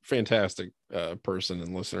 Fantastic person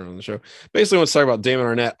and listener on the show. Basically wants to talk about Damon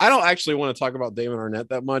Arnett. I don't actually want to talk about Damon Arnett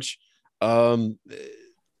that much.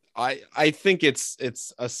 I think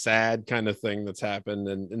it's a sad kind of thing that's happened.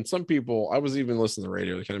 And some people, I was even listening to the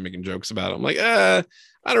radio, they're kind of making jokes about it. I'm like, I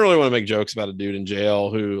don't really want to make jokes about a dude in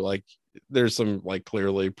jail who, like, there's some like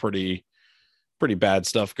clearly pretty bad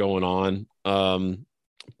stuff going on.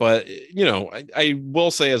 But I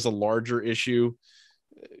will say, as a larger issue,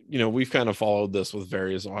 we've kind of followed this with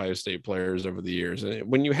various Ohio State players over the years. And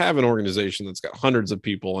when you have an organization that's got hundreds of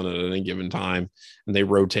people in it at any given time, and they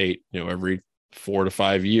rotate, every 4 to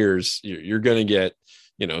 5 years, you're going to get,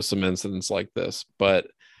 some incidents like this. But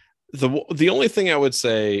the only thing I would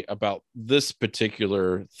say about this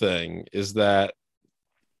particular thing is that,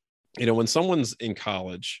 when someone's in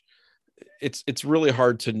college, it's really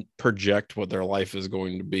hard to project what their life is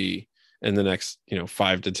going to be in the next,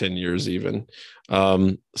 5 to 10 years even.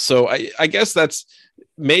 So I guess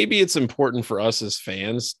maybe it's important for us as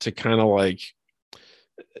fans to kind of like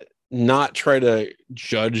not try to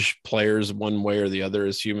judge players one way or the other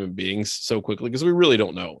as human beings so quickly, because we really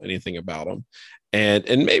don't know anything about them, and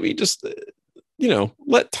maybe just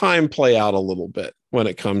let time play out a little bit when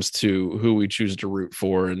it comes to who we choose to root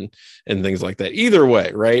for and things like that. Either way,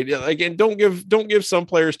 right? Again, don't give some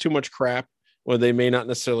players too much crap when they may not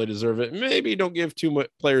necessarily deserve it. Maybe don't give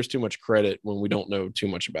players too much credit when we don't know too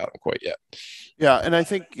much about them quite yet. Yeah, and I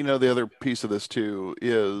think the other piece of this too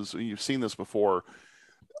is, you've seen this before.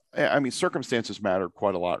 I mean, circumstances matter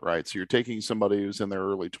quite a lot, right? So you're taking somebody who's in their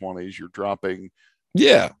early 20s, you're dropping.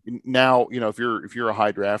 Yeah. Now, if you're a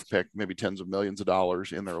high draft pick, maybe tens of millions of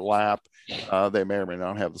dollars in their lap, they may or may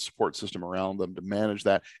not have the support system around them to manage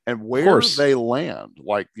that. And where they land,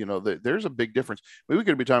 like, there's a big difference. I mean, we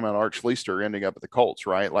could be talking about Arch Fleester ending up at the Colts,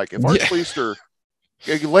 right? Like, if Arch Fleester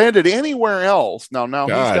landed anywhere else, now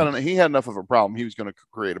he had enough of a problem. He was going to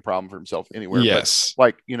create a problem for himself anywhere. Yes. But,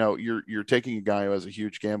 like, you're taking a guy who has a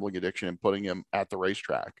huge gambling addiction and putting him at the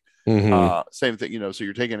racetrack. Same thing, so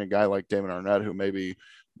you're taking a guy like Damon Arnett, who maybe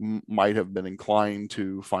might have been inclined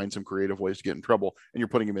to find some creative ways to get in trouble, and you're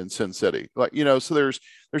putting him in Sin City. Like, so there's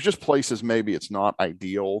just places maybe it's not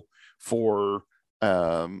ideal for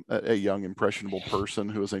a young impressionable person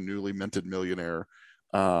who is a newly minted millionaire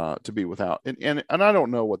to be without. And I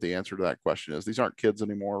don't know what the answer to that question is. These aren't kids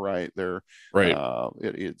anymore, right? They're right.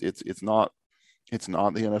 It's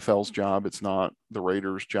not the NFL's job. It's not the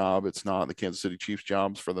Raiders' job. It's not the Kansas City Chiefs'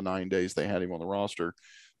 jobs for the 9 days they had him on the roster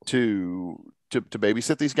to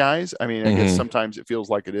babysit these guys. I mean, I guess sometimes it feels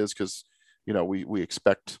like it is, because, we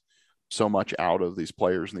expect so much out of these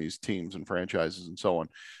players and these teams and franchises and so on.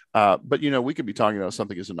 But, we could be talking about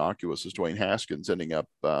something as innocuous as Dwayne Haskins ending up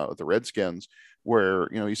with the Redskins, where,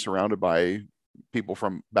 he's surrounded by people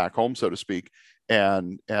from back home, so to speak.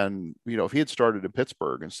 And if he had started in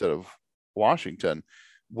Pittsburgh instead of Washington,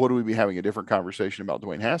 would we be having a different conversation about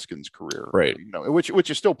Dwayne Haskins' career? Right. Which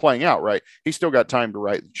is still playing out, right? He's still got time to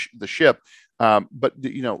right the ship. But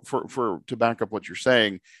for to back up what you're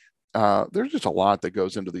saying, there's just a lot that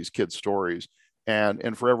goes into these kids' stories,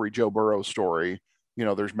 and for every Joe Burrow story,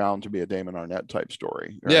 there's bound to be a Damon Arnett type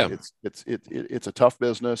story. Right? Yeah, it's a tough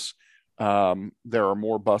business. There are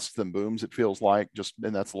more busts than booms, it feels like,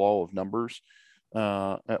 and that's the law of numbers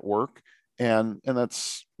at work, and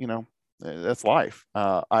that's that's life.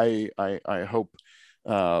 I hope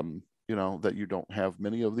that you don't have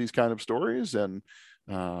many of these kind of stories, and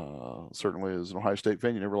certainly as an Ohio State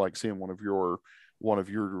fan, you never like seeing one of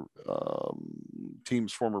your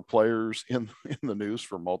team's former players in the news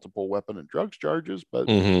for multiple weapon and drugs charges. But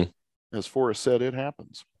as Forrest said, it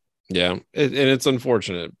happens. Yeah, and it's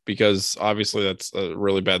unfortunate, because obviously that's a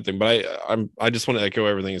really bad thing. But I just want to echo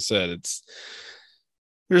everything you said.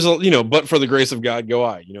 There's but for the grace of God, go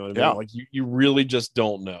I. You know what I mean? Yeah. Like, you really just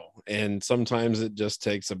don't know. And sometimes it just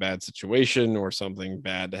takes a bad situation or something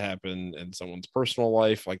bad to happen in someone's personal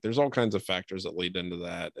life. Like, there's all kinds of factors that lead into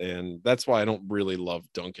that. And that's why I don't really love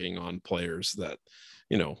dunking on players that,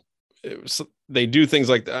 they do things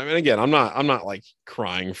like that. I mean, again, I'm not like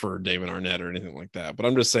crying for Damon Arnett or anything like that, but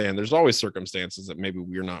I'm just saying there's always circumstances that maybe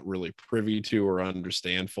we're not really privy to or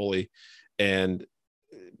understand fully. And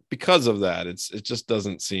because of that, it just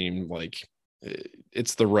doesn't seem like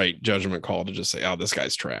it's the right judgment call to just say, oh, this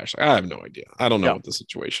guy's trash. I have no idea. I don't know what the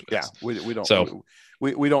situation is. Yeah, we don't. So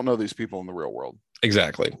we don't know these people in the real world.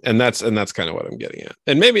 Exactly. And that's kind of what I'm getting at.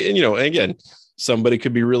 And maybe, again, somebody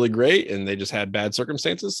could be really great and they just had bad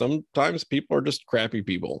circumstances. Sometimes people are just crappy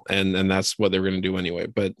people, and that's what they're going to do anyway.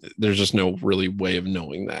 But there's just no really way of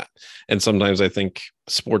knowing that. And sometimes I think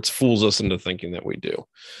sports fools us into thinking that we do.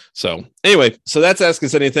 So anyway, so that's Ask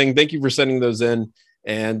Us Anything. Thank you for sending those in,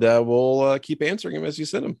 and we'll keep answering them as you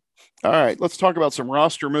send them. All right, let's talk about some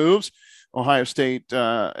roster moves. Ohio State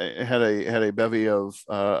had a bevy of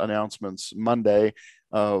announcements Monday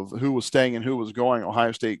of who was staying and who was going.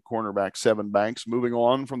 Ohio State cornerback Sevyn Banks moving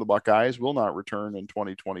on from the Buckeyes, will not return in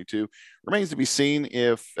 2022. Remains to be seen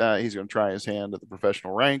if he's going to try his hand at the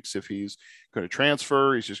professional ranks, if he's going to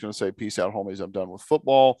transfer. He's just going to say, peace out, homies, I'm done with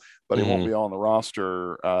football, but he won't be on the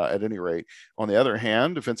roster at any rate. On the other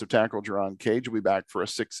hand, defensive tackle Jerron Cage will be back for a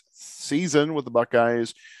 6th season with the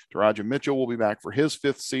Buckeyes. Daraja Mitchell will be back for his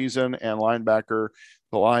 5th season, and linebacker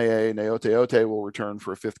Palaie Naote will return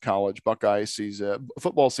for a 5th college Buckeye season,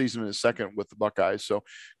 football season, in his 2nd with the Buckeyes. So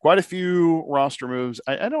quite a few roster moves.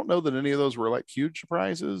 I don't know that any of those were like huge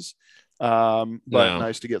surprises, but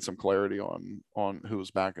nice to get some clarity on who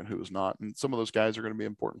is back and who is not. And some of those guys are going to be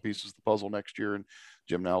important pieces of the puzzle next year in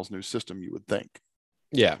Jim Nowell's new system, you would think.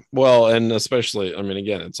 Yeah, well, and especially, I mean,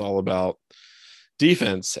 again, it's all about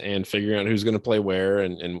defense and figuring out who's going to play where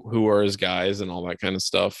and who are his guys and all that kind of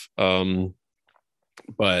stuff.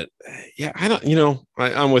 But yeah,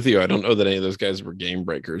 I'm with you. I don't know that any of those guys were game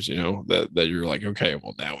breakers, that you're like, okay,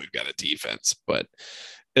 well, now we've got a defense, but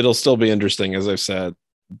it'll still be interesting, as I've said,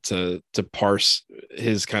 to parse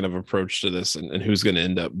his kind of approach to this and who's going to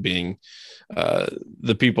end up being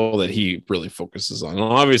the people that he really focuses on. And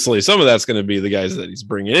obviously, some of that's going to be the guys that he's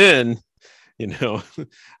bringing in.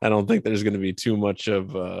 I don't think there's going to be too much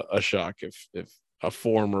of a shock if a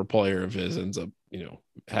former player of his ends up,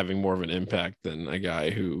 having more of an impact than a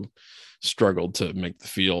guy who struggled to make the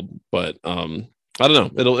field. But I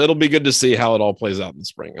don't know. It'll be good to see how it all plays out in the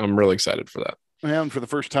spring. I'm really excited for that. And for the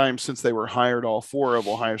first time since they were hired, all four of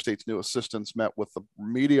Ohio State's new assistants met with the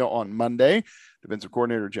media on Monday. Defensive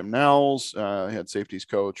coordinator Jim Nowles, head safeties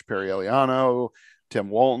coach Perry Eliano, Tim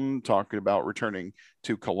Walton talking about returning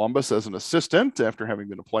to Columbus as an assistant after having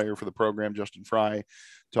been a player for the program. Justin Fry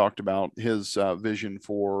talked about his vision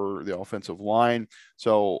for the offensive line.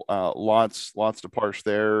 So lots to parse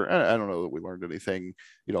there. I don't know that we learned anything,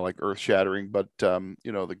 like earth shattering, but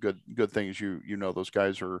the good things, those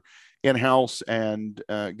guys are in-house and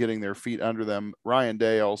getting their feet under them. Ryan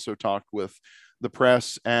Day also talked with the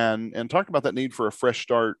press and talked about that need for a fresh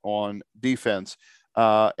start on defense.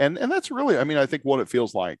 And that's really, I think what it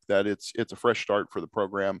feels like, that it's a fresh start for the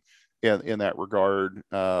program in that regard.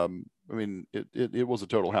 It was a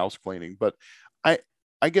total house cleaning, but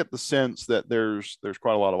I get the sense that there's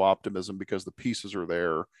quite a lot of optimism because the pieces are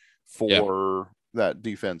there for that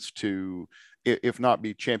defense to, if not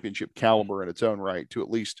be championship caliber in its own right, to at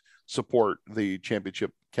least support the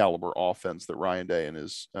championship caliber offense that Ryan Day and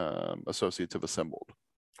his associates have assembled.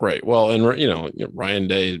 Right. Well, and Ryan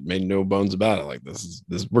Day made no bones about it. Like this,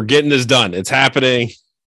 we're getting this done. It's happening.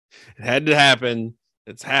 It had to happen.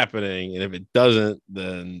 It's happening. And if it doesn't,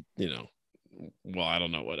 then well, I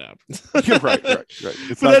don't know what happens. You're right. But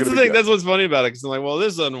that's the thing. Good. That's what's funny about it. Because I'm like, well,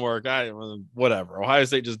 this doesn't work. Whatever. Ohio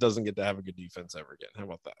State just doesn't get to have a good defense ever again. How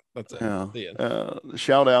about that? That's it. Yeah.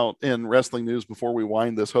 Shout out in wrestling news before we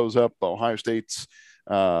wind this hose up. Ohio State's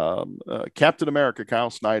Captain America Kyle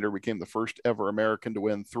Snyder became the first ever American to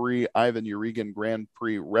win 3 Ivan Urigan Grand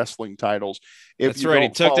Prix wrestling titles. That's right. He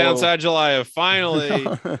took down Sajalayev. Finally,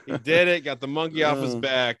 he did it. Got the monkey off his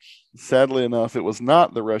back. Sadly enough, it was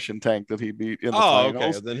not the Russian tank that he beat in the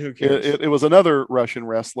finals. Okay. Then who cares? It was another Russian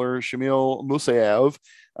wrestler, Shamil Musayev.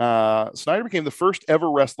 Snyder became the first ever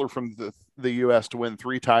wrestler from the U.S. to win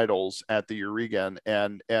 3 titles at the Urigan,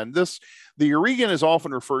 and the Urigan is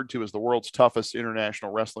often referred to as the world's toughest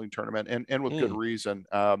international wrestling tournament, and with good reason.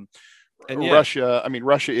 Russia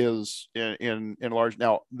is in large.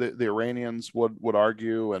 Now the Iranians would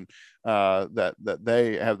argue and that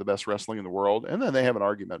they have the best wrestling in the world, and then they have an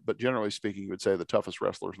argument. But generally speaking, you would say the toughest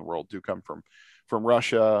wrestlers in the world do come from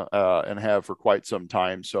Russia and have for quite some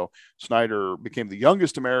time. So Snyder became the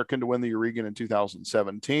youngest American to win the Urigan in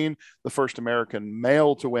 2017, the first American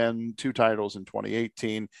male to win 2 titles in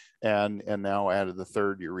 2018, and now added the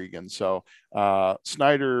 3rd Urigan. So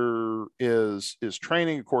Snyder is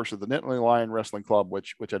training, of course, at the Nittany Lion Wrestling Club,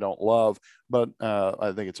 which I don't love, but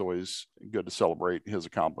I think it's always good to celebrate his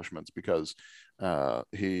accomplishments because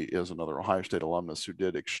he is another Ohio State alumnus who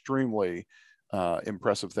did extremely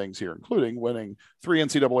impressive things here, including winning 3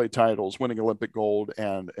 NCAA titles, winning Olympic gold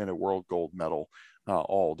and a world gold medal,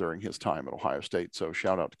 all during his time at Ohio State. So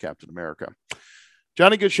shout out to Captain America.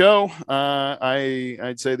 Johnny, good show.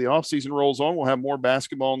 I'd say the offseason rolls on. We'll have more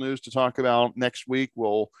basketball news to talk about next week.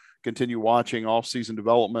 We'll continue watching offseason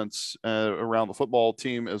developments around the football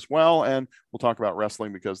team as well. And we'll talk about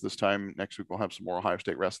wrestling because this time next week we'll have some more Ohio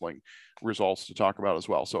State wrestling results to talk about as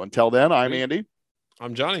well. So until then, I'm Andy.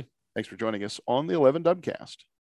 I'm Johnny. Thanks for joining us on the 11 Dubcast.